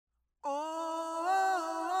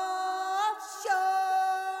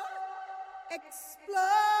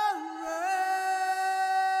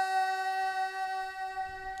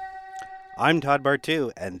I'm Todd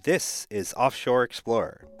Bartu, and this is Offshore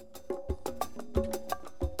Explorer.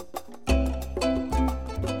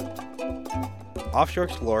 Offshore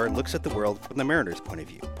Explorer looks at the world from the mariner's point of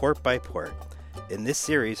view, port by port. In this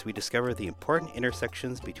series, we discover the important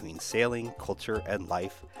intersections between sailing, culture, and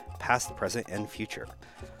life, past, present, and future.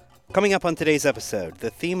 Coming up on today's episode, the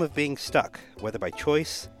theme of being stuck, whether by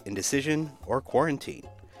choice, indecision, or quarantine.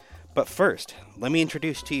 But first, let me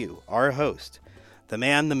introduce to you our host, the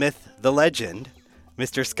man, the myth, the legend,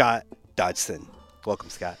 Mr. Scott Dodgson. Welcome,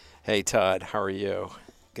 Scott. Hey, Todd. How are you?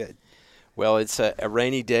 Good. Well, it's a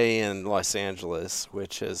rainy day in Los Angeles,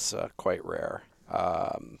 which is quite rare,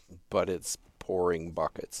 but it's pouring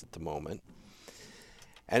buckets at the moment.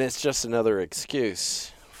 And it's just another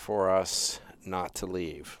excuse for us not to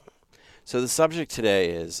leave. So the subject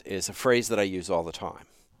today is a phrase that I use all the time.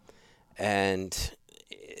 And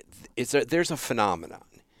there's a phenomenon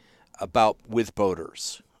with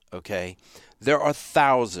boaters, okay? There are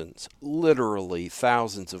thousands, literally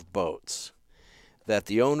thousands of boats that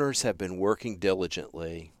the owners have been working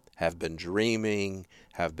diligently, have been dreaming,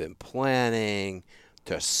 have been planning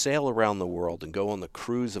to sail around the world and go on the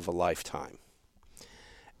cruise of a lifetime.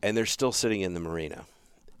 And they're still sitting in the marina.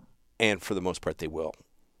 And for the most part, they will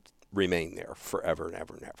remain there forever and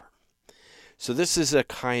ever and ever. So this is a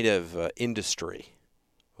kind of industry,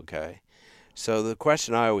 okay? So the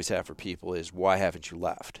question I always have for people is, why haven't you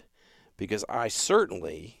left? Because I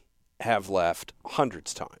certainly have left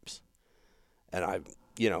hundreds of times. And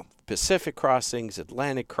Pacific crossings,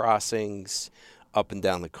 Atlantic crossings, up and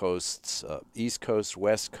down the coasts, East Coast,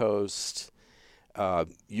 West Coast,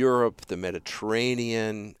 Europe, the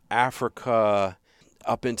Mediterranean, Africa,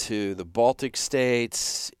 up into the Baltic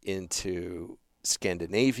states, into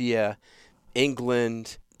Scandinavia,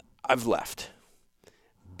 England. I've left.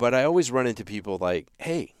 But I always run into people like,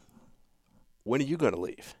 hey, when are you going to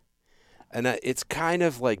leave? And it's kind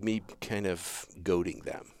of like me kind of goading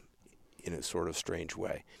them in a sort of strange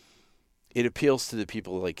way. It appeals to the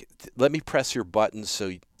people like, let me press your buttons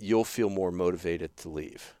so you'll feel more motivated to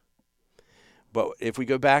leave. But if we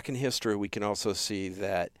go back in history, we can also see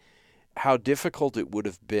that how difficult it would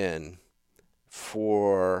have been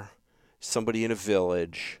for somebody in a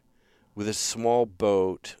village with a small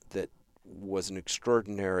boat that was an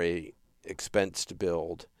extraordinary expense to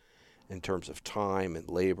build in terms of time and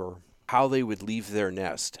labor, how they would leave their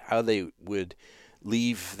nest, how they would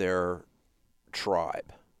leave their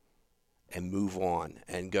tribe and move on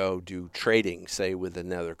and go do trading, say, with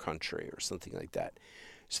another country or something like that.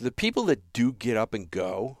 So the people that do get up and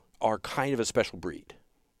go are kind of a special breed.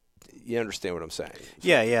 You understand what I'm saying?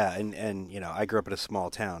 Yeah. And I grew up in a small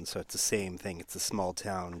town, so it's the same thing. It's the small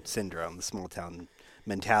town syndrome, the small town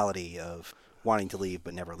mentality of wanting to leave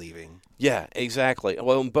but never leaving. Yeah, exactly.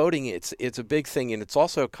 Well, in boating, it's a big thing, and it's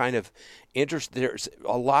also kind of there's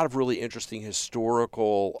a lot of really interesting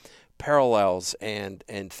historical parallels and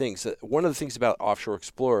things. One of the things about Offshore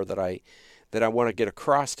Explorer that I want to get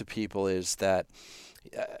across to people is that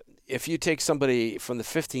if you take somebody from the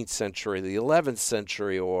 15th century, the 11th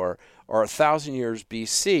century, or 1,000 years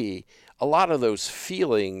BC, a lot of those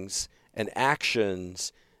feelings and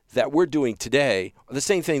actions that we're doing today are the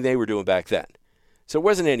same thing they were doing back then. So it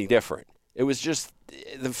wasn't any different. It was just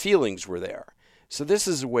the feelings were there. So this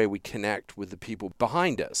is a way we connect with the people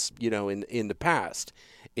behind us, in the past,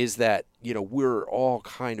 is that, we're all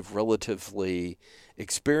kind of relatively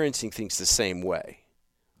experiencing things the same way.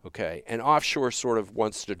 Okay, and offshore sort of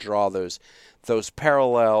wants to draw those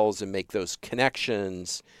parallels and make those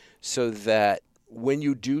connections so that when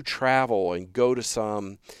you do travel and go to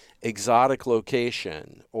some exotic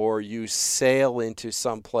location, or you sail into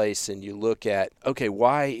some place and you look at, okay,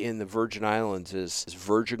 why in the Virgin Islands is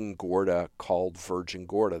Virgin Gorda called Virgin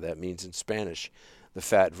Gorda? That means in Spanish, the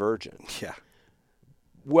fat virgin. Yeah.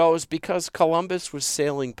 Well, it's because Columbus was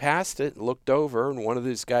sailing past it and looked over, and one of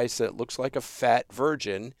these guys said, it looks like a fat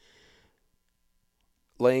virgin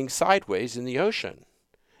laying sideways in the ocean.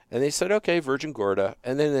 And they said, okay, Virgin Gorda,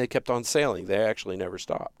 and then they kept on sailing. They actually never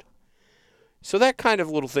stopped. So that kind of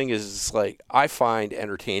little thing is like, I find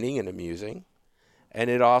entertaining and amusing, and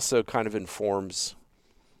it also kind of informs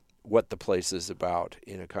what the place is about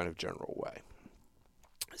in a kind of general way.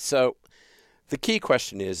 So the key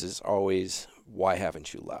question is always, why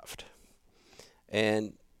haven't you left?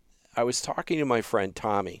 And I was talking to my friend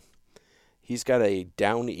Tommy. He's got a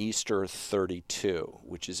Downeaster 32,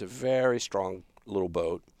 which is a very strong little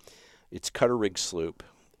boat. It's cutter rig sloop,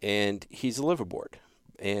 and he's a liveaboard.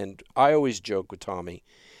 And I always joke with Tommy,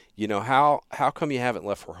 how come you haven't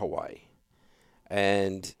left for Hawaii?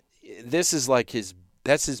 And this is like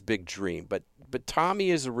that's his big dream. But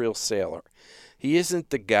Tommy is a real sailor. He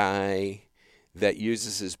isn't the guy that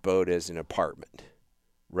uses his boat as an apartment,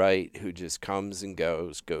 right? Who just comes and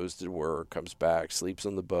goes to work, comes back, sleeps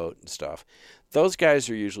on the boat and stuff. Those guys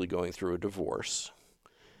are usually going through a divorce.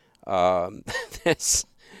 There's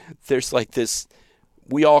like this.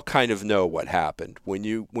 We all kind of know what happened when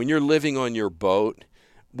you're living on your boat.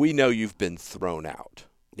 We know you've been thrown out.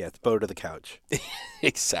 Yeah, it's boat to the couch.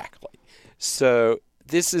 Exactly. So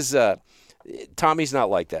this is Tommy's not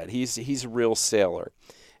like that. He's a real sailor,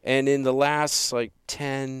 and in the last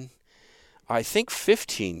 10, I think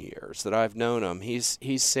 15 years that I've known him,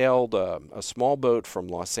 he's sailed a small boat from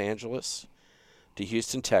Los Angeles to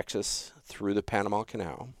Houston, Texas, through the Panama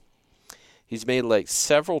Canal. He's made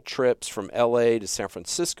several trips from L.A. to San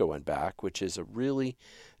Francisco and back, which is a really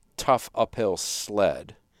tough uphill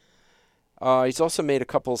sled. He's also made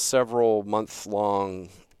several month-long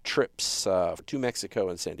trips to Mexico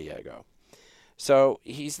and San Diego. So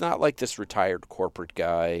he's not like this retired corporate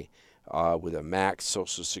guy with a max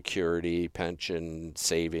Social Security, pension,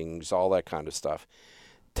 savings, all that kind of stuff.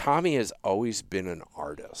 Tommy has always been an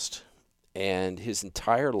artist, and his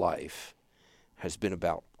entire life has been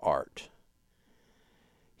about art.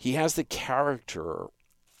 He has the character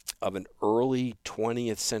of an early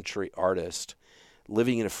 20th century artist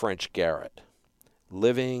living in a French garret,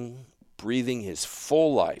 breathing his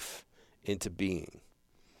full life into being.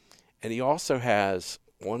 And he also has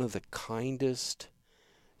one of the kindest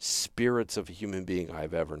spirits of a human being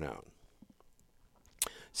I've ever known.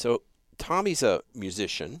 So Tommy's a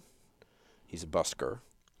musician. He's a busker.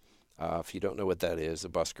 If you don't know what that is, a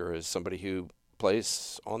busker is somebody who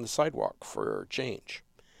plays on the sidewalk for change.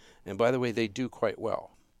 And by the way, they do quite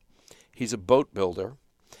well. He's a boat builder.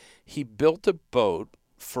 He built a boat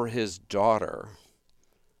for his daughter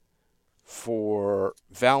for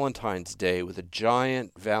Valentine's Day with a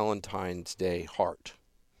giant Valentine's Day heart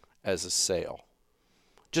as a sail.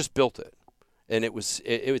 Just built it. And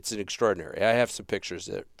it's an extraordinary. I have some pictures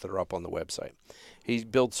that are up on the website. He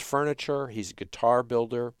builds furniture. He's a guitar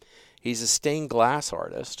builder. He's a stained glass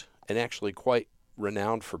artist, and actually quite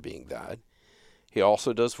renowned for being that. He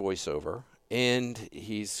also does voiceover, and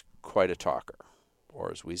he's quite a talker,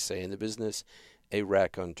 or as we say in the business, a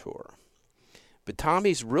raconteur. But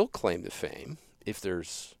Tommy's real claim to fame, if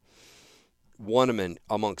there's one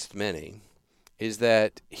amongst many, is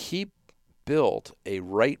that he built a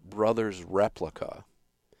Wright Brothers replica,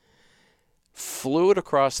 flew it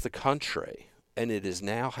across the country, and it is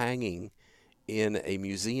now hanging in a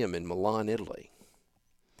museum in Milan, Italy.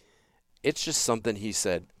 It's just something he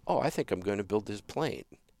said, I think I'm going to build this plane.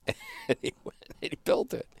 And he went and he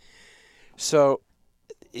built it. So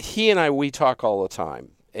he and we talk all the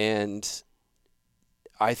time. And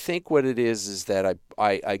I think what it is that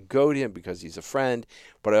I go to him because he's a friend,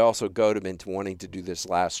 but I also go to him into wanting to do this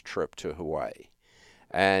last trip to Hawaii.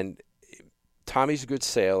 And Tommy's a good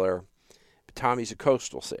sailor, but Tommy's a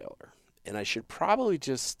coastal sailor. And I should probably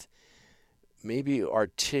just maybe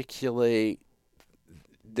articulate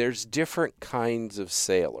there's different kinds of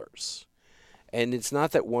sailors. And it's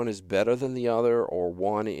not that one is better than the other or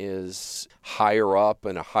one is higher up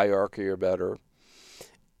in a hierarchy or better.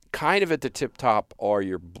 Kind of at the tip top are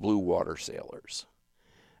your blue water sailors.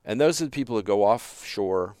 And those are the people that go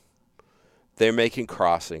offshore. They're making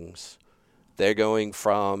crossings. They're going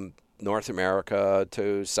from North America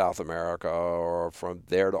to South America, or from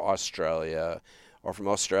there to Australia, or from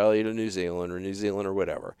Australia to New Zealand or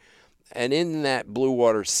whatever. And in that blue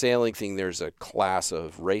water sailing thing, there's a class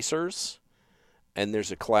of racers and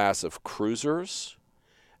there's a class of cruisers.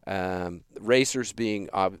 Racers being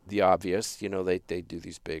the obvious, they do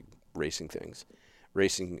these big racing things.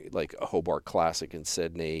 Racing like a Hobart Classic in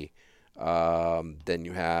Sydney. Then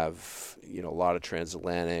you have, a lot of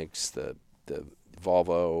transatlantics, the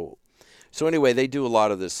Volvo. So anyway, they do a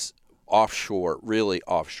lot of this really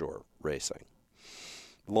offshore racing.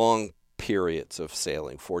 Long periods of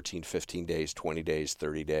sailing, 14, 15 days, 20 days,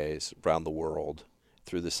 30 days, around the world,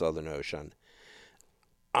 through the Southern Ocean.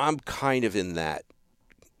 I'm kind of in that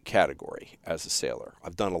category as a sailor.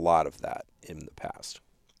 I've done a lot of that in the past.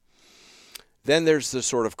 Then there's the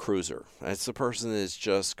sort of cruiser. That's the person that's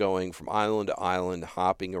just going from island to island,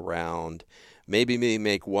 hopping around. Maybe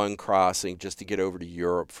make one crossing just to get over to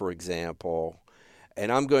Europe, for example. And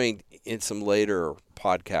I'm going, in some later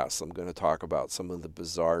podcasts, I'm going to talk about some of the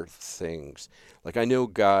bizarre things. Like I know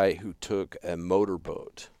a guy who took a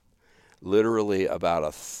motorboat, literally about a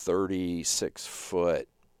 36-foot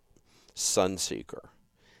Sunseeker,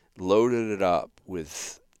 loaded it up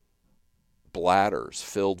with bladders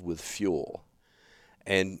filled with fuel,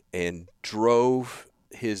 and drove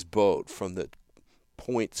his boat from the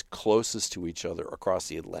points closest to each other across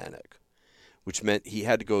the Atlantic, which meant he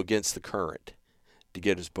had to go against the current. to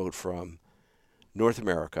get his boat from North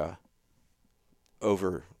America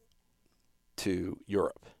over to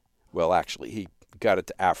Europe. Well, actually, he got it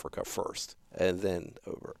to Africa first and then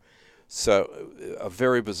over. So a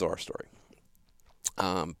very bizarre story.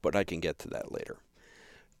 But I can get to that later.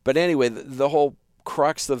 But anyway, the whole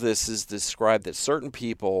crux of this is described that certain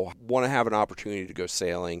people want to have an opportunity to go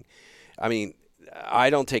sailing. I mean, I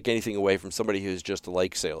don't take anything away from somebody who's just a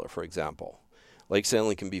lake sailor, for example. Lake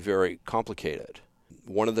sailing can be very complicated.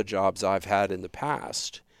 One of the jobs I've had in the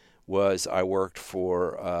past was I worked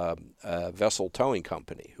for a vessel towing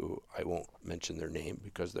company, who I won't mention their name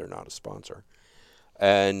because they're not a sponsor.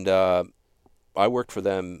 And I worked for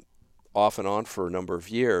them off and on for a number of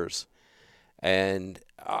years. And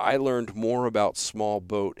I learned more about small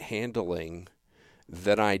boat handling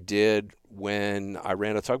than I did when I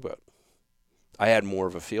ran a tugboat. I had more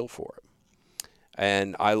of a feel for it.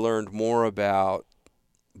 And I learned more about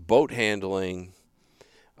boat handling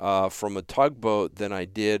from a tugboat than I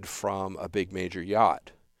did from a big major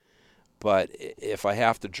yacht. But if I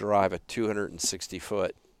have to drive a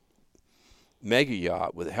 260-foot mega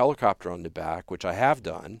yacht with a helicopter on the back, which I have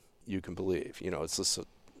done, you can believe, it's just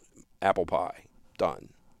apple pie, done.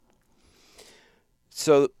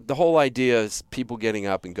 So the whole idea is people getting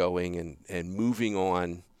up and going and moving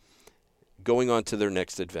on, going on to their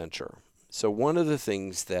next adventure. So one of the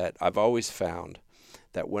things that I've always found,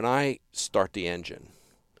 that when I start the engine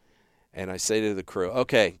and I say to the crew,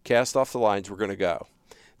 okay, cast off the lines, we're going to go,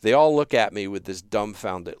 they all look at me with this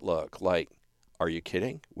dumbfounded look, like, are you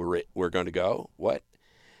kidding? We're going to go? What?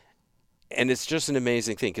 And it's just an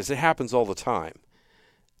amazing thing because it happens all the time.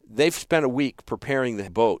 They've spent a week preparing the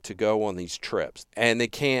boat to go on these trips, and they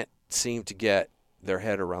can't seem to get their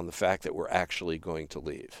head around the fact that we're actually going to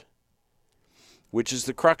leave, which is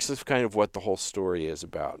the crux of kind of what the whole story is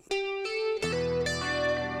about.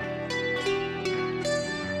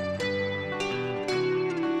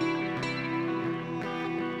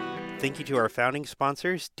 Thank you to our founding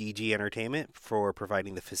sponsors, DG Entertainment, for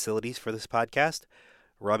providing the facilities for this podcast,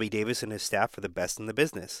 Robbie Davis and his staff for the best in the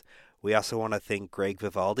business. We also want to thank Greg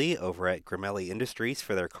Vivaldi over at Grimelli Industries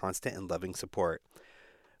for their constant and loving support.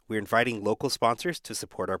 We're inviting local sponsors to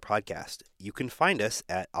support our podcast. You can find us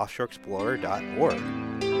at offshoreexplorer.org.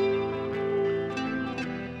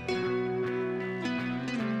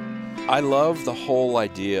 I love the whole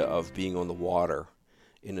idea of being on the water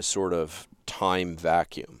in a sort of time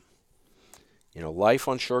vacuum. Life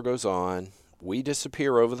on shore goes on. We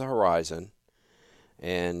disappear over the horizon.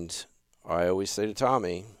 And I always say to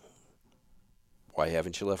Tommy, why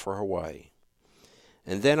haven't you left for Hawaii?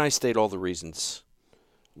 And then I state all the reasons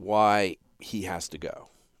why he has to go.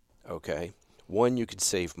 Okay? One, you could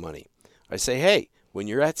save money. I say, hey, when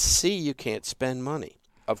you're at sea, you can't spend money.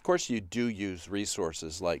 Of course, you do use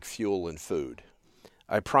resources like fuel and food.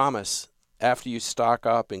 I promise, after you stock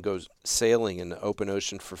up and go sailing in the open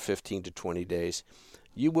ocean for 15 to 20 days,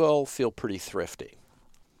 you will feel pretty thrifty.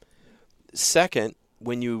 Second,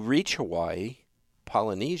 when you reach Hawaii,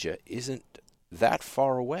 Polynesia isn't that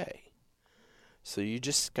far away. So you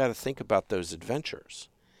just got to think about those adventures.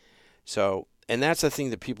 So, and that's the thing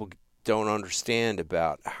that people don't understand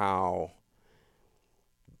about how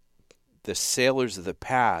the sailors of the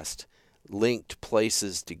past linked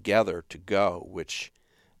places together to go, which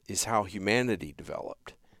is how humanity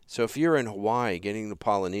developed. So if you're in Hawaii getting to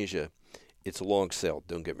Polynesia, it's a long sail,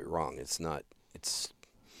 don't get me wrong. It's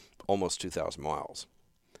almost 2,000 miles.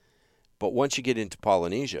 But once you get into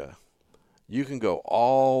Polynesia, you can go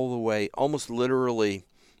all the way, almost literally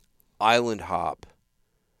island hop,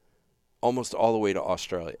 almost all the way to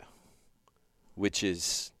Australia, which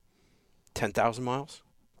is 10,000 miles.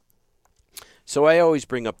 So I always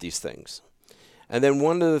bring up these things. And then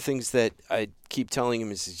one of the things that I keep telling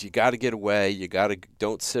him is you got to get away.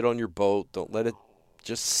 Don't sit on your boat. Don't let it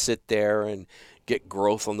just sit there and get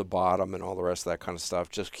growth on the bottom and all the rest of that kind of stuff.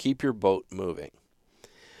 Just keep your boat moving.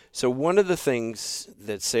 So one of the things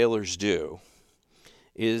that sailors do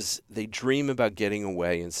is they dream about getting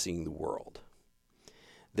away and seeing the world.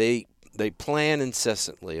 They plan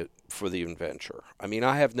incessantly for the adventure. I mean,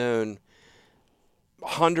 I have known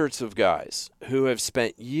hundreds of guys who have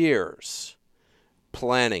spent years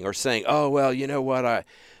planning or saying, oh, well, you know what,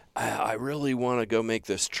 I really want to go make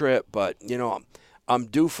this trip, but, I'm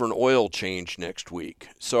due for an oil change next week,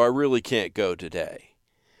 so I really can't go today.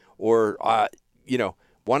 Or,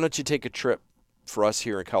 why don't you take a trip for us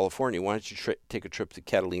here in California? Why don't you take a trip to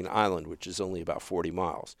Catalina Island, which is only about 40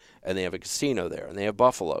 miles, and they have a casino there, and they have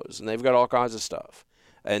buffaloes, and they've got all kinds of stuff,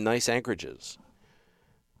 and nice anchorages.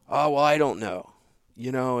 Oh, well, I don't know.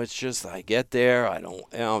 It's just I get there, I don't,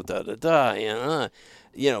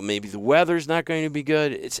 maybe the weather's not going to be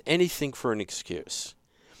good. It's anything for an excuse.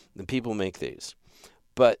 The people make these.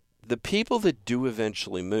 But the people that do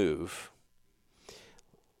eventually move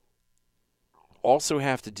also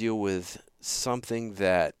have to deal with something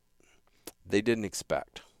that they didn't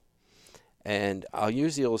expect. And I'll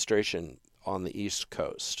use the illustration on the East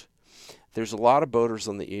Coast. There's a lot of boaters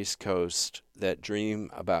on the East Coast that dream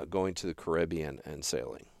about going to the Caribbean and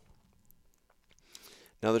sailing.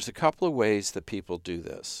 Now, there's a couple of ways that people do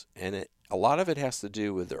this, and a lot of it has to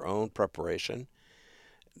do with their own preparation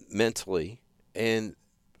mentally and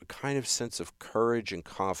a kind of sense of courage and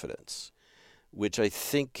confidence, which I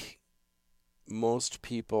think most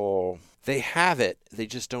people, they have it, they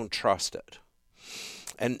just don't trust it.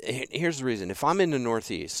 And here's the reason. If I'm in the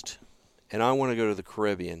Northeast and I want to go to the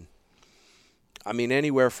Caribbean,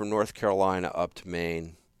 anywhere from North Carolina up to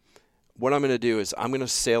Maine, what I'm going to do is I'm going to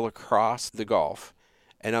sail across the Gulf,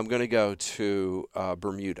 and I'm going to go to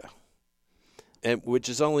Bermuda, which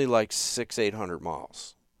is only like 600-800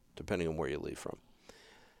 miles, depending on where you leave from,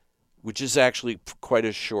 which is actually quite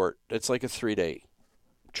a short, it's like a 3-day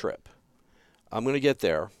trip. I'm going to get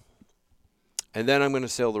there, and then I'm going to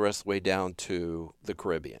sail the rest of the way down to the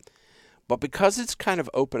Caribbean. But because it's kind of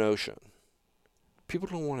open ocean, people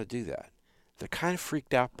don't want to do that. They're kind of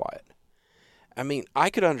freaked out by it. I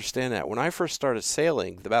could understand that. When I first started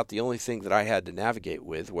sailing, about the only thing that I had to navigate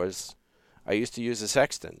with was I used to use a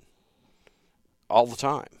sextant all the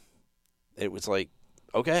time. It was like,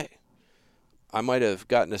 okay, I might have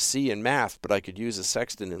gotten a C in math, but I could use a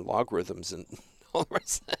sextant in logarithms and all the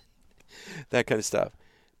rest of that kind of stuff.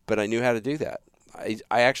 But I knew how to do that.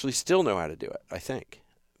 I actually still know how to do it, I think.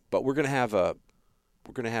 But we're going to have a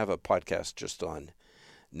podcast just on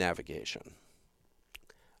navigation.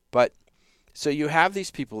 But so you have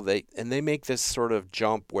these people, they make this sort of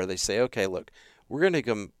jump where they say, okay, look, we're going to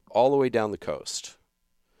come all the way down the coast.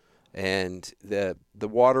 And the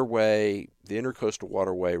waterway, the intercoastal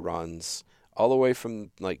waterway runs all the way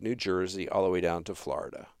from like New Jersey all the way down to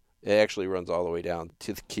Florida. It actually runs all the way down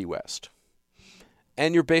to the Key West.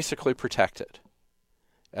 And you're basically protected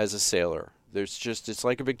as a sailor. It's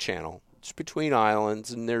like a big channel. It's between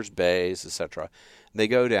islands and there's bays, etc. They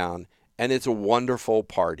go down and it's a wonderful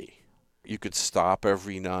party. You could stop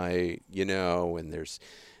every night, and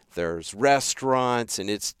there's restaurants, and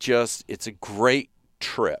it's a great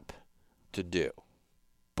trip to do.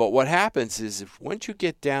 But what happens is once you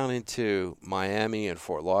get down into Miami and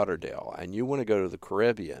Fort Lauderdale and you want to go to the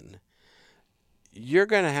Caribbean, you're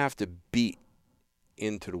going to have to beat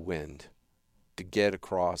into the wind to get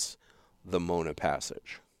across the Mona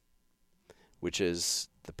Passage, which is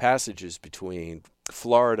the passages between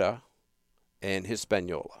Florida and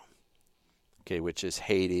Hispaniola, which is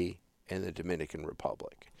Haiti and the Dominican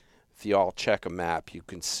Republic. If you all check a map, you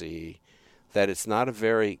can see that it's not a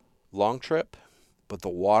very long trip, but the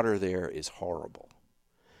water there is horrible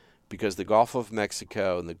because the Gulf of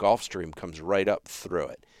Mexico and the Gulf Stream comes right up through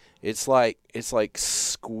it. It's like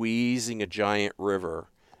squeezing a giant river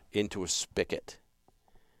into a spigot,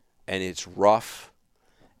 and it's rough,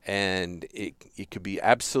 and it could be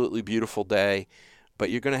absolutely beautiful day, but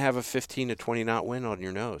you're going to have a 15 to 20 knot wind on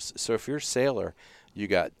your nose. So if you're a sailor, you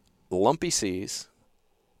got lumpy seas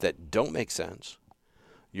that don't make sense.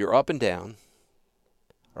 You're up and down,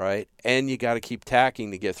 right? And you got to keep tacking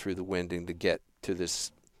to get through the wind and to get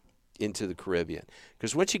into the Caribbean.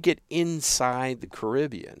 Because once you get inside the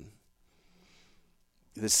Caribbean,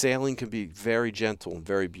 the sailing can be very gentle and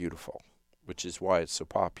very beautiful, which is why it's so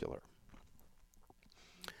popular.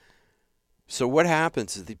 So what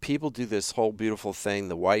happens is the people do this whole beautiful thing.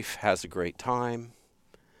 The wife has a great time.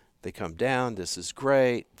 They come down. This is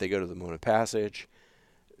great. They go to the Mona Passage.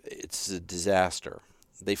 It's a disaster.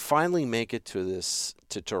 They finally make it to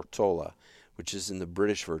Tortola, which is in the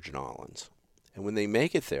British Virgin Islands. And when they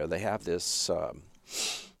make it there, they have this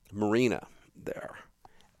marina there.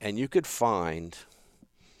 And you could find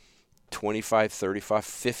 25, 35,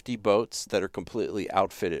 50 boats that are completely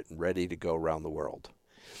outfitted and ready to go around the world.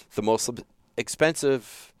 The most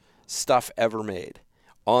expensive stuff ever made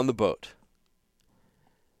on the boat,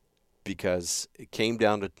 because it came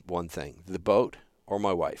down to one thing: the boat or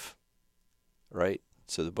my wife, right?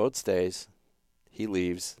 So the boat stays, he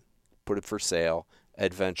leaves, put it for sale,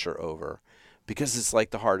 adventure over, because it's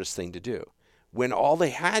like the hardest thing to do. When all they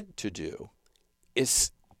had to do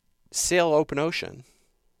is sail open ocean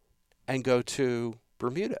and go to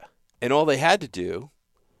Bermuda. And all they had to do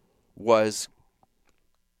was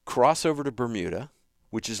cross over to Bermuda,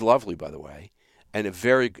 which is lovely, by the way, and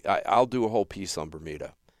I'll do a whole piece on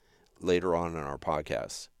Bermuda later on in our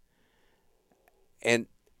podcast, and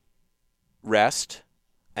rest,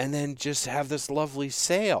 and then just have this lovely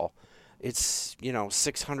sail. It's,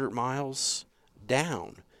 600 miles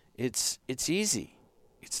down. It's easy.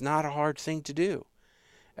 It's not a hard thing to do.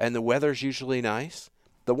 And the weather's usually nice.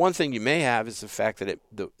 The one thing you may have is the fact that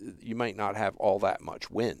you might not have all that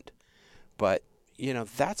much wind. But,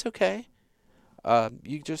 that's okay.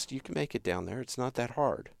 You can make it down there. It's not that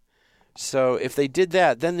hard. So if they did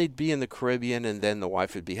that, then they'd be in the Caribbean, and then the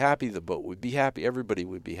wife would be happy, the boat would be happy, everybody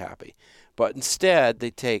would be happy. But instead,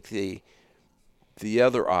 they take the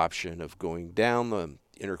other option of going down the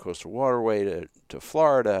intercoastal waterway to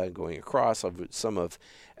Florida and going across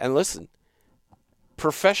and listen,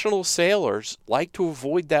 professional sailors like to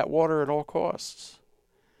avoid that water at all costs.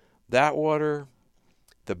 That water,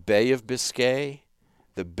 the Bay of Biscay,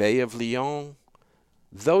 the Bay of Lyon,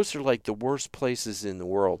 those are like the worst places in the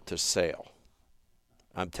world to sail.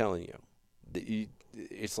 I'm telling you.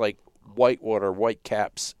 It's like white water, white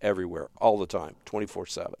caps everywhere, all the time,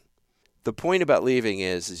 24/7. The point about leaving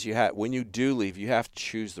is when you do leave, you have to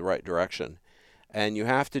choose the right direction. And you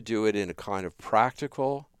have to do it in a kind of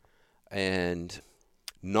practical and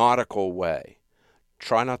nautical way.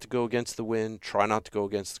 Try not to go against the wind. Try not to go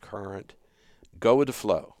against the current. Go with the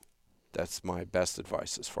flow. That's my best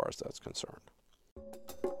advice as far as that's concerned.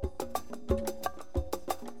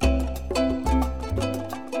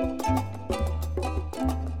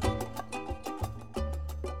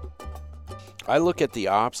 I look at the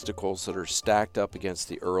obstacles that are stacked up against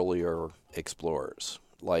the earlier explorers,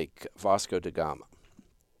 like Vasco da Gama.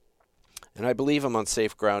 And I believe I'm on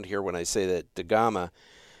safe ground here when I say that da Gama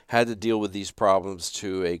had to deal with these problems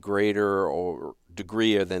to a greater or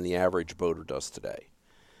degree than the average boater does today.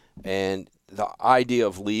 And the idea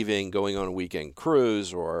of leaving, going on a weekend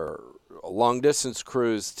cruise or a long-distance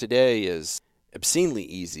cruise today is obscenely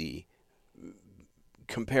easy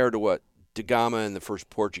compared to what da Gama and the first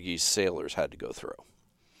Portuguese sailors had to go through.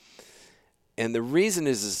 And the reason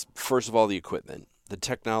is first of all, the equipment, the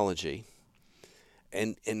technology,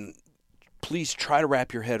 and please try to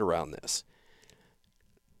wrap your head around this.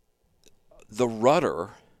 The rudder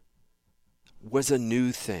was a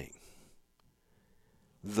new thing.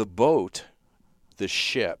 The boat, the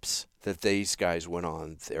ships that these guys went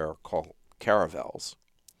on, they're called caravels,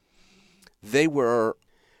 they were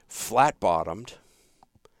flat-bottomed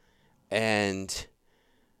and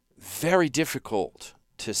very difficult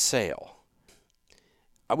to sail.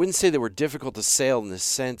 I wouldn't say they were difficult to sail in the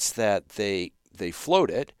sense that they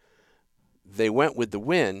floated. They went with the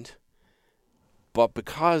wind, but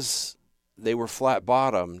because they were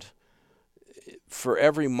flat-bottomed, for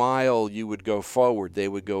every mile you would go forward, they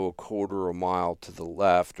would go a quarter of a mile to the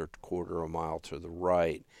left or quarter of a mile to the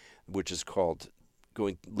right, which is called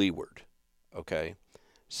going leeward, okay?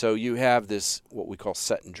 So you have this, what we call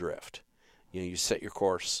set and drift. You set your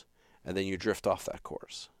course, and then you drift off that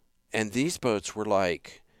course. And these boats were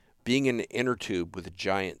like being in an inner tube with a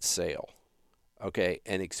giant sail, okay,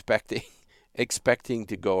 and expecting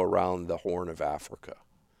to go around the Horn of Africa.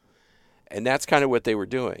 And that's kind of what they were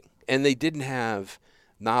doing. And they didn't have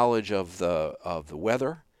knowledge of the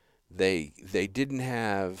weather. They didn't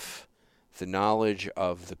have the knowledge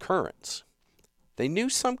of the currents. They knew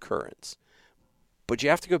some currents. But you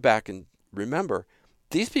have to go back and remember,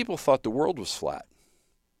 these people thought the world was flat.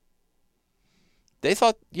 They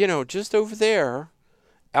thought, just over there,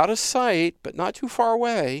 out of sight, but not too far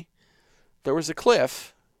away, there was a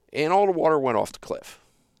cliff, and all the water went off the cliff.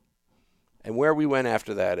 And where we went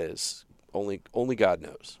after that is only God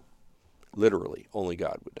knows. Literally, only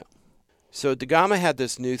God would know. So da Gama had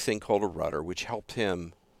this new thing called a rudder, which helped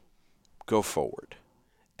him go forward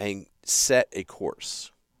and set a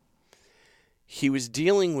course. He was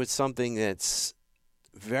dealing with something that's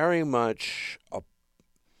very much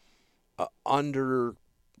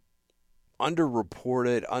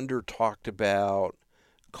underreported, under-talked about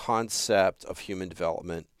concept of human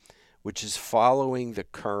development, which is following the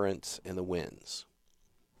currents and the winds.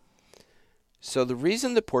 So the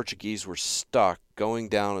reason the Portuguese were stuck going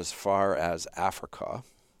down as far as Africa,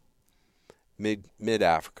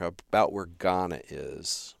 mid-Africa, about where Ghana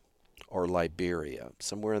is, or Liberia,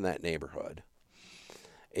 somewhere in that neighborhood,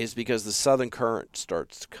 is because the southern current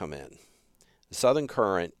starts to come in. The southern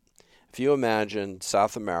current, if you imagine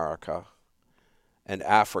South America and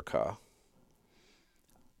Africa,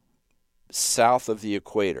 south of the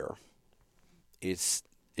equator, it's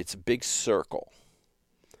a big circle.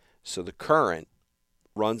 So the current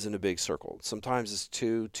runs in a big circle. Sometimes it's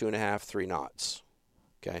 2.5, 3 knots.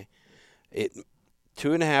 Okay?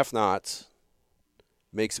 2.5 knots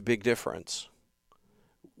makes a big difference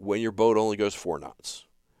when your boat only goes 4 knots.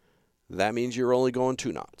 That means you're only going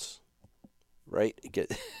 2 knots. Right?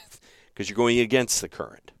 Because because you're going against the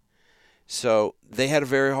current. So they had a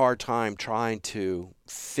very hard time trying to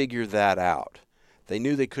figure that out. They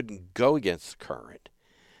knew they couldn't go against the current,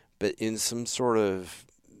 but in some sort of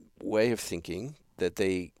way of thinking that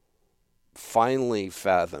they finally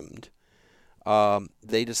fathomed,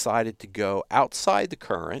 they decided to go outside the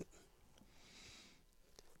current,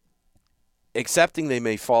 accepting they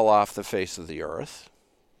may fall off the face of the earth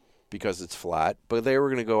because it's flat, but they were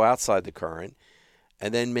going to go outside the current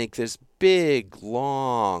and then make this big,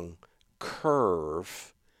 long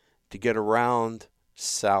curve to get around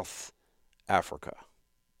South Africa.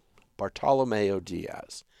 Bartolomeo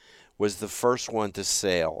Diaz was the first one to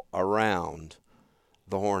sail around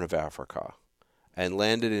the Horn of Africa and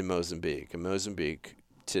landed in Mozambique. And Mozambique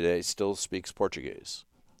today still speaks Portuguese.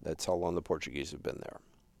 That's how long the Portuguese have been there.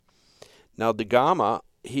 Now, da Gama,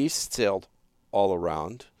 he sailed all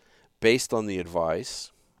around based on the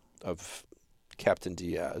advice of Captain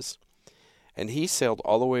Diaz, and he sailed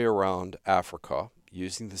all the way around Africa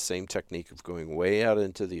using the same technique of going way out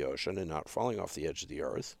into the ocean and not falling off the edge of the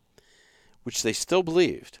earth, which they still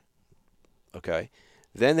believed. Okay?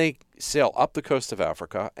 Then they sail up the coast of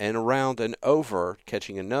Africa and around and over,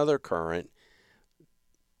 catching another current,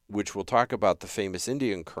 which we'll talk about, the famous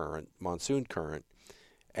Indian current, monsoon current,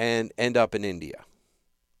 and end up in India.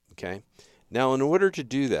 Okay? Now, in order to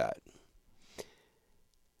do that,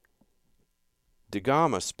 da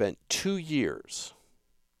Gama spent 2 years,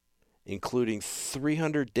 including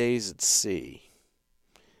 300 days at sea,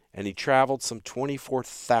 and he traveled some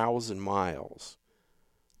 24,000 miles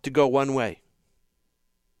to go one way.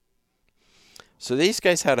 So these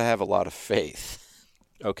guys had to have a lot of faith.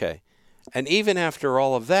 Okay. And even after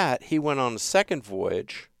all of that, he went on a second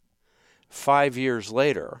voyage 5 years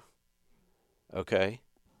later. Okay.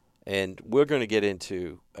 And we're going to get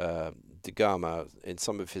into da Gama and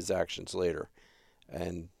some of his actions later.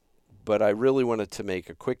 But I really wanted to make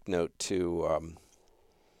a quick note to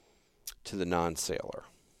the non-sailor.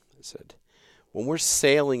 I said, when we're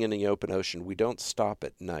sailing in the open ocean, we don't stop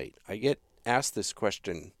at night. I get asked this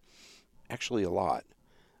question actually a lot.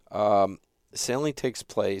 Sailing takes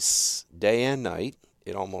place day and night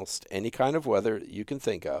in almost any kind of weather you can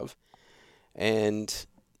think of. And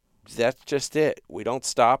that's just it. We don't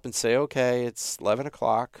stop and say, okay, it's 11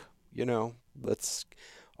 o'clock, let's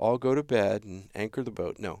all go to bed and anchor the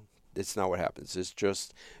boat. No, it's not what happens. It's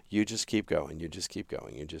just, you just keep going, you just keep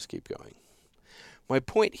going, you just keep going. My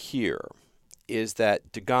point here is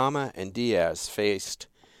that da Gama and Diaz faced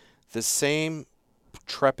the same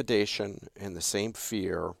trepidation and the same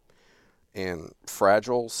fear and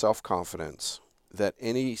fragile self-confidence that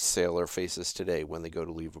any sailor faces today when they go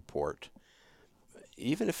to leave a port.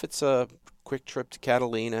 Even if it's a quick trip to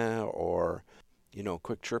Catalina or,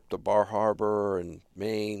 quick trip to Bar Harbor in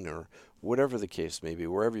Maine or whatever the case may be,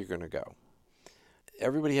 wherever you're going to go.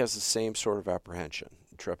 Everybody has the same sort of apprehension,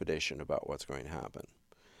 trepidation about what's going to happen.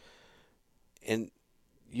 And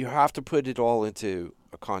you have to put it all into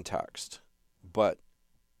a context. But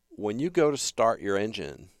when you go to start your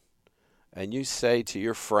engine and you say to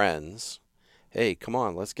your friends, hey, come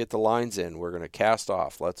on, let's get the lines in. We're going to cast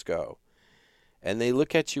off. Let's go. And they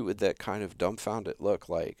look at you with that kind of dumbfounded look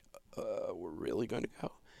like, we're really going to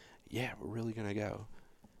go? Yeah, we're really going to go.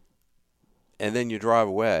 And then you drive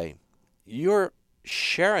away. You're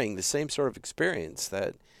sharing the same sort of experience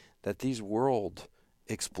that these world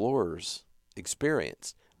explorers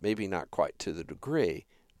experience. Maybe not quite to the degree,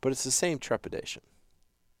 but it's the same trepidation,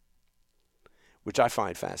 which I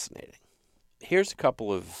find fascinating. Here's a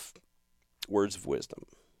couple of words of wisdom.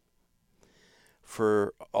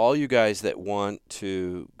 For all you guys that want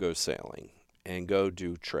to go sailing and go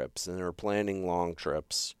do trips and are planning long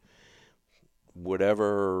trips,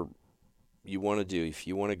 whatever you want to do, if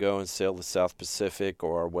you want to go and sail the South Pacific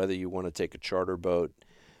or whether you want to take a charter boat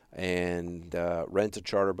and rent a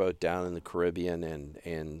charter boat down in the Caribbean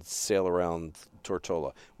and sail around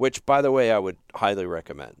Tortola, which, by the way, I would highly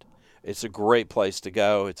recommend. It's a great place to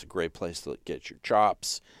go. It's a great place to get your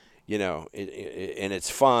chops, and it's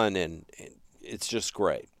fun and it's just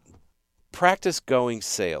great. Practice going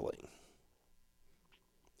sailing.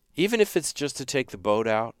 Even if it's just to take the boat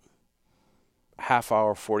out, half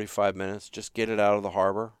hour, 45 minutes, just get it out of the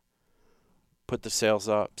harbor, put the sails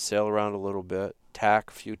up, sail around a little bit,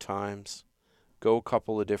 tack a few times, go a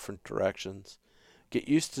couple of different directions. Get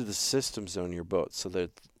used to the systems on your boat so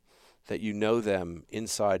that you know them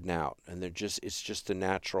inside and out, and it's just a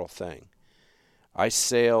natural thing. I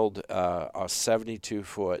sailed a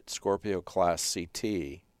 72-foot Scorpio-class CT,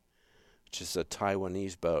 which is a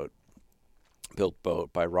Taiwanese built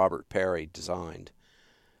boat by Robert Perry, designed.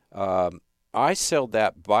 I sailed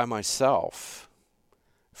that by myself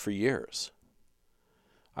for years.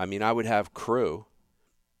 I mean, I would have crew,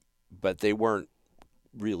 but they weren't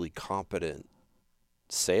really competent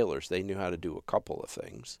sailors. They knew how to do a couple of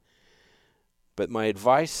things. But my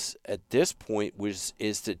advice at this point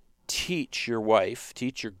is to teach your wife,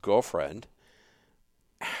 teach your girlfriend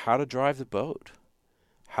how to drive the boat,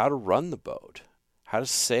 how to run the boat, how to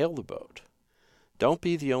sail the boat. Don't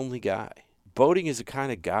be the only guy. Boating is a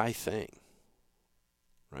kind of guy thing,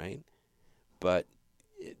 right? But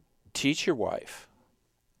teach your wife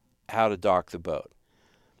how to dock the boat.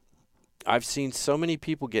 I've seen so many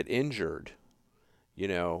people get injured,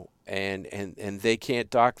 and they can't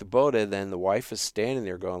dock the boat, and then the wife is standing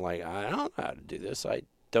there going like, I don't know how to do this. I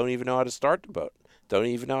don't even know how to start the boat. Don't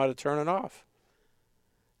even know how to turn it off.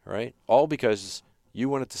 Right? All because you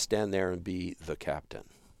wanted to stand there and be the captain.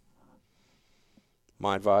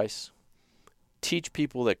 My advice, teach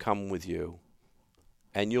people that come with you,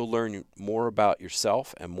 and you'll learn more about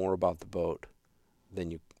yourself and more about the boat than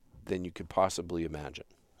you could possibly imagine.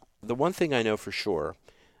 The one thing I know for sure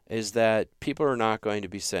is that people are not going to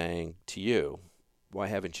be saying to you, why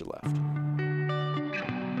haven't you left?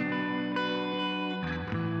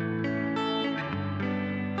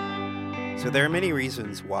 So there are many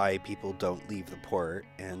reasons why people don't leave the port,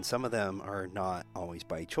 and some of them are not always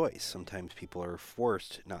by choice. Sometimes people are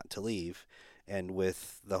forced not to leave, and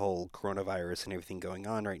with the whole coronavirus and everything going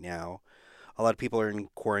on right now, a lot of people are in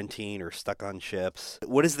quarantine or stuck on ships.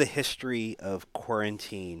 What is the history of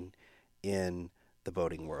quarantine in the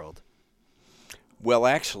boating world? Well,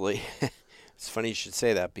 actually, it's funny you should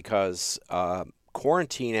say that because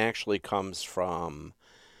quarantine actually comes from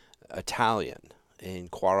Italian. In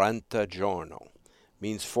 40 giorno,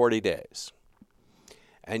 means 40 days.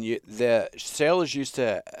 And the sailors used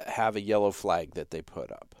to have a yellow flag that they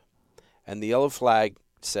put up. And the yellow flag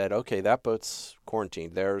said, okay, that boat's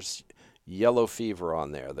quarantined. There's yellow fever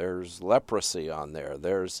on there. There's leprosy on there.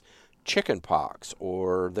 There's chicken pox,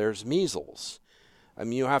 or there's measles. I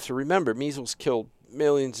mean, you have to remember, measles killed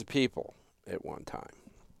millions of people at one time.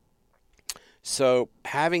 So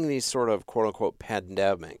having these sort of quote-unquote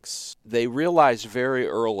pandemics, they realized very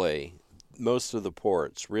early, most of the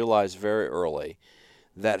ports realized very early,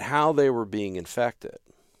 that how they were being infected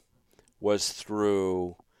was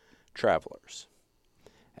through travelers.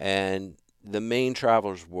 And the main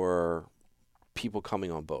travelers were people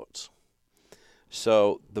coming on boats.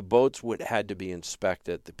 So the boats had to be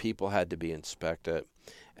inspected, the people had to be inspected,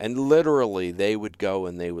 and literally they would go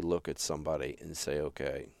and they would look at somebody and say,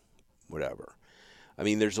 okay, whatever. I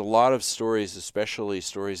mean, there's a lot of stories, especially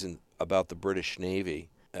stories about the British Navy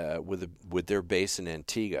with their base in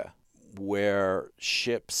Antigua, where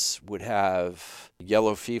ships would have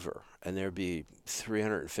yellow fever, and there'd be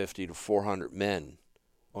 350 to 400 men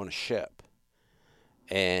on a ship,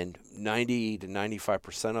 and 90 to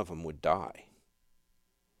 95% of them would die.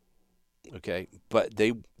 Okay, but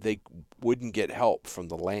they wouldn't get help from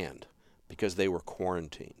the land because they were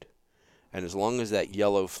quarantined. And as long as that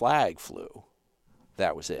yellow flag flew,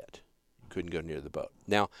 that was it. You couldn't go near the boat.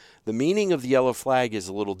 Now, the meaning of the yellow flag is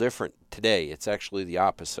a little different today. It's actually the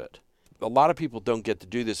opposite. A lot of people don't get to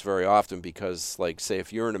do this very often because, like, say,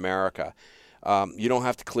 if you're in America, you don't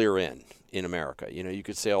have to clear in America. You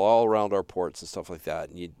could sail all around our ports and stuff like that,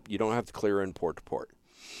 and you don't have to clear in port to port.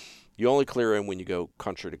 You only clear in when you go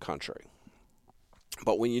country to country.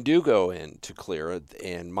 But when you do go in to clear,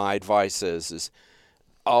 and my advice is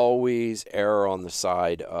always err on the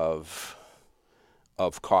side of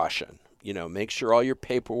caution. Make sure all your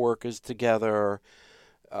paperwork is together.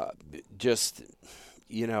 Just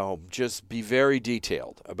be very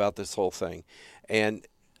detailed about this whole thing. And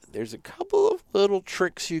there's a couple of little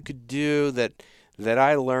tricks you could do that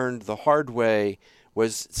I learned the hard way.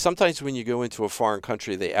 Was sometimes when you go into a foreign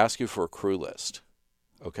country, they ask you for a crew list.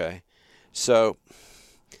 Okay? So,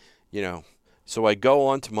 so I go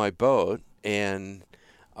onto my boat and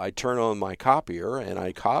I turn on my copier and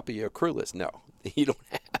I copy a crew list. No, you don't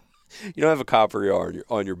have a copier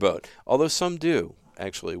on your boat. Although some do,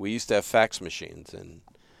 actually. We used to have fax machines, and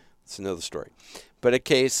it's another story. But a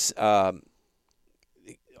case, I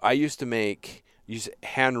used to use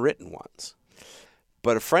handwritten ones.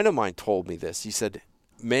 But a friend of mine told me this. He said,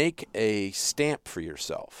 make a stamp for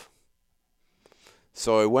yourself.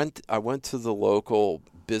 So I went to the local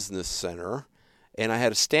business center, and I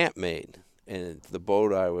had a stamp made. And the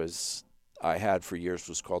boat I had for years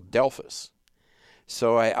was called Delphus.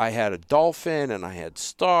 So I had a dolphin, and I had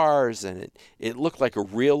stars, and it looked like a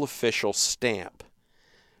real official stamp.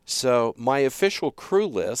 So my official crew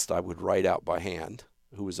list I would write out by hand,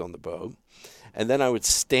 who was on the boat, and then I would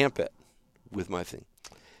stamp it with my thing.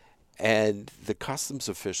 And the customs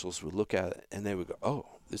officials would look at it, and they would go, oh,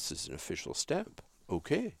 this is an official stamp.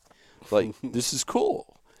 Okay. Like, this is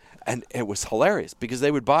cool. And it was hilarious because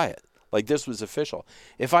they would buy it. Like, this was official.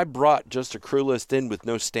 If I brought just a crew list in with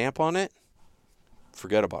no stamp on it,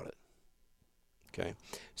 forget about it. Okay.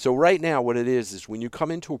 So right now what it is when you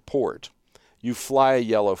come into a port, you fly a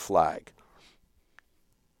yellow flag.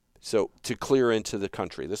 So to clear into the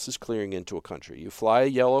country, this is clearing into a country. You fly a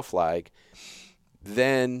yellow flag,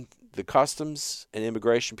 then the customs and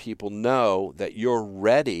immigration people know that you're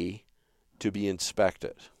ready to be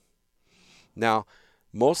inspected. Now,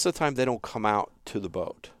 most of the time they don't come out to the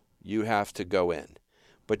boat. You have to go in.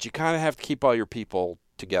 But you kind of have to keep all your people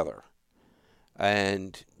together.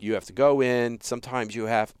 And you have to go in. Sometimes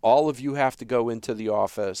all of you have to go into the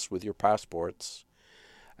office with your passports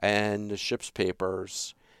and the ship's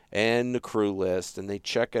papers and the crew list, and they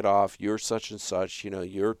check it off. You're such and such,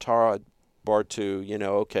 you're Tara Bartu,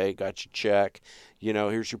 okay, got your check.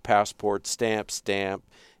 Here's your passport, stamp.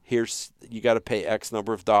 Here's, you got to pay X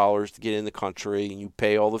number of dollars to get in the country, and you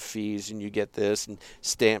pay all the fees, and you get this, and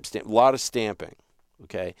stamp. A lot of stamping,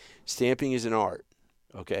 okay? Stamping is an art,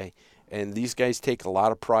 okay? And these guys take a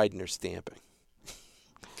lot of pride in their stamping.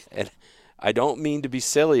 And I don't mean to be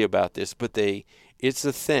silly about this, but it's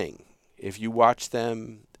a thing. If you watch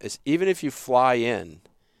them, even if you fly in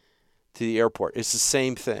to the airport, it's the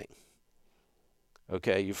same thing.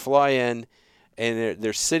 Okay, you fly in, and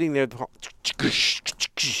they're sitting there,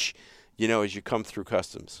 as you come through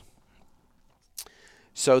customs.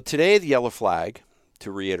 So today the yellow flag,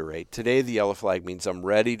 to reiterate, today the yellow flag means I'm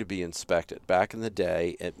ready to be inspected. Back in the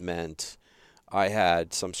day, it meant I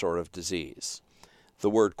had some sort of disease.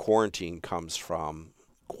 The word quarantine comes from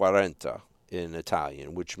quaranta in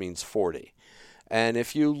Italian, which means 40. And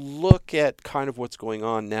if you look at kind of what's going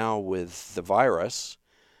on now with the virus,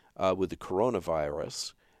 with the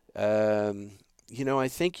coronavirus, I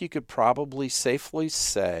think you could probably safely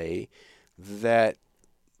say that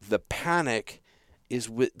the panic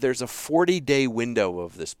there's a 40-day window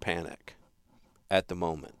of this panic at the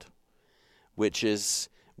moment, which was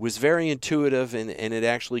very intuitive, and it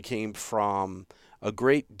actually came from a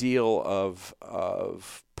great deal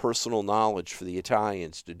of personal knowledge for the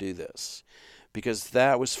Italians to do this, because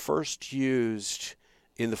that was first used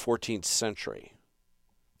in the 14th century,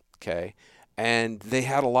 okay? And they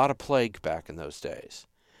had a lot of plague back in those days.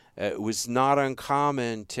 It was not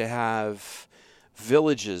uncommon to have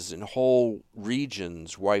villages and whole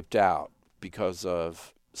regions wiped out because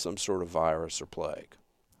of some sort of virus or plague.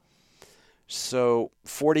 So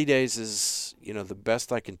 40 days is, the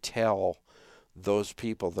best I can tell those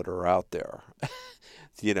people that are out there,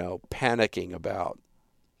 panicking about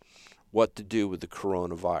what to do with the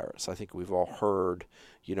coronavirus. I think we've all heard,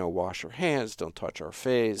 wash our hands, don't touch our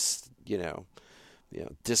face,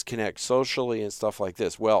 disconnect socially and stuff like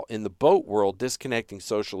this. Well, in the boat world, disconnecting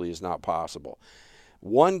socially is not possible.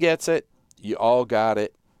 One gets it, you all got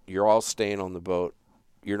it, you're all staying on the boat,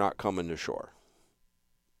 you're not coming to shore.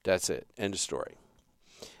 That's it, end of story.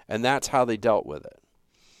 And that's how they dealt with it.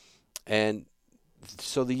 And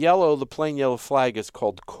so the plain yellow flag is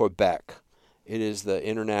called Quebec. It is the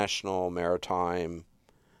international maritime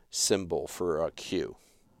symbol for a Q.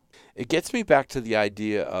 It gets me back to the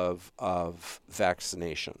idea of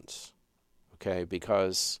vaccinations, okay?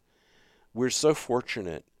 Because we're so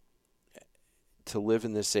fortunate to live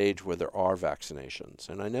in this age where there are vaccinations.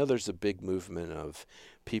 And I know there's a big movement of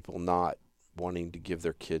people not wanting to give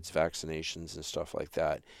their kids vaccinations and stuff like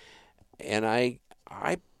that. And I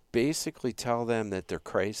basically tell them that they're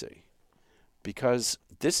crazy, because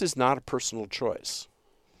this is not a personal choice.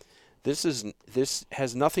 This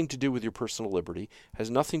has nothing to do with your personal liberty, has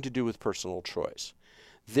nothing to do with personal choice.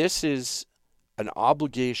 This is an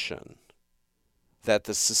obligation that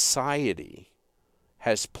the society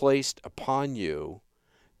has placed upon you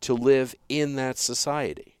to live in that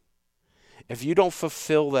society. If you don't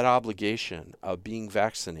fulfill that obligation of being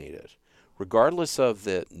vaccinated, regardless of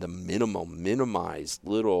the minimized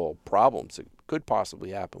little problems that could possibly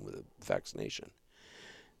happen with a vaccination,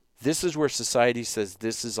 this is where society says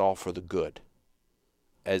this is all for the good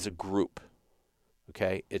as a group.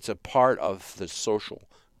 Okay? It's a part of the social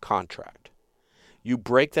contract. You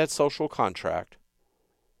break that social contract,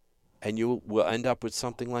 and you will end up with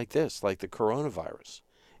something like this, like the coronavirus,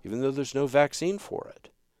 even though there's no vaccine for it.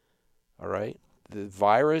 All right? The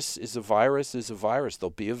virus is a virus is a virus.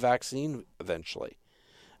 There'll be a vaccine eventually.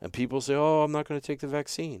 And people say, oh, I'm not going to take the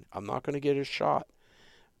vaccine. I'm not going to get a shot.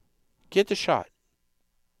 Get the shot.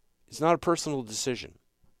 It's not a personal decision.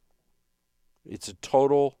 It's a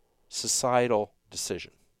total societal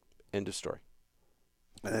decision. End of story.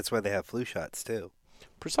 And that's why they have flu shots, too.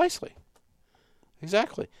 Precisely.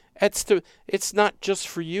 Exactly. It's not just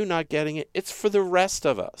for you not getting it. It's for the rest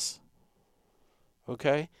of us.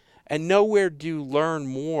 Okay? And nowhere do you learn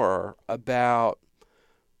more about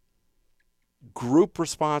group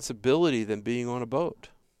responsibility than being on a boat.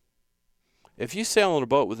 If you sail on a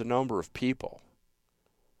boat with a number of people,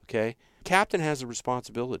 okay, the captain has a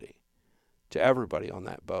responsibility to everybody on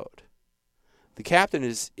that boat. The captain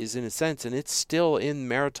is in a sense, and it's still in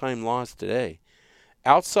maritime laws today,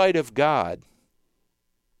 outside of God,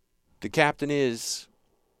 the captain is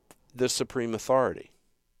the supreme authority.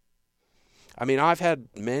 I mean, I've had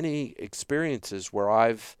many experiences where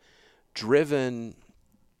I've driven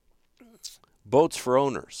boats for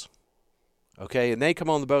owners, okay, and they come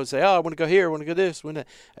on the boat and say, "Oh, I want to go here, I want to go this," and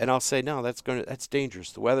I'll say, "No, that's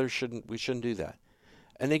dangerous. The weather we shouldn't do that."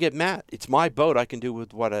 And they get mad. It's my boat. I can do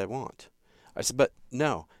with what I want. I said, "But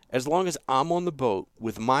no, as long as I'm on the boat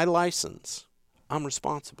with my license, I'm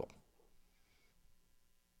responsible."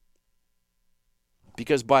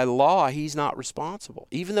 Because by law, he's not responsible.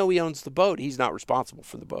 Even though he owns the boat, he's not responsible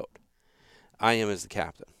for the boat. I am as the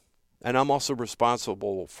captain. And I'm also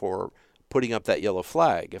responsible for putting up that yellow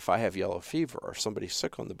flag if I have yellow fever or somebody's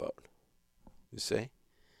sick on the boat. You see?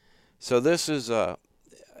 So this is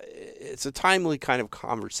it's a timely kind of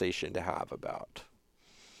conversation to have about,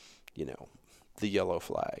 the yellow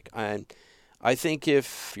flag. And I think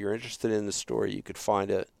if you're interested in the story, you could find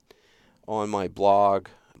it on my blog,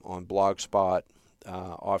 on Blogspot,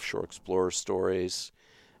 Offshore Explorer Stories,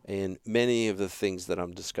 and many of the things that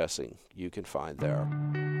I'm discussing you can find there.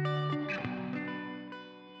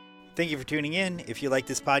 Thank you for tuning in. If you like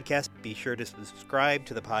this podcast, be sure to subscribe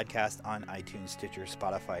to the podcast on iTunes, Stitcher,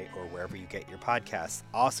 Spotify, or wherever you get your podcasts.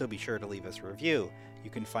 Also, be sure to leave us a review. You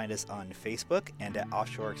can find us on Facebook and at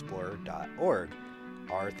offshoreexplorer.org.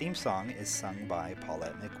 Our theme song is sung by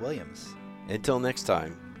Paulette McWilliams. Until next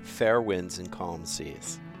time, fair winds and calm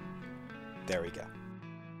seas. There we go.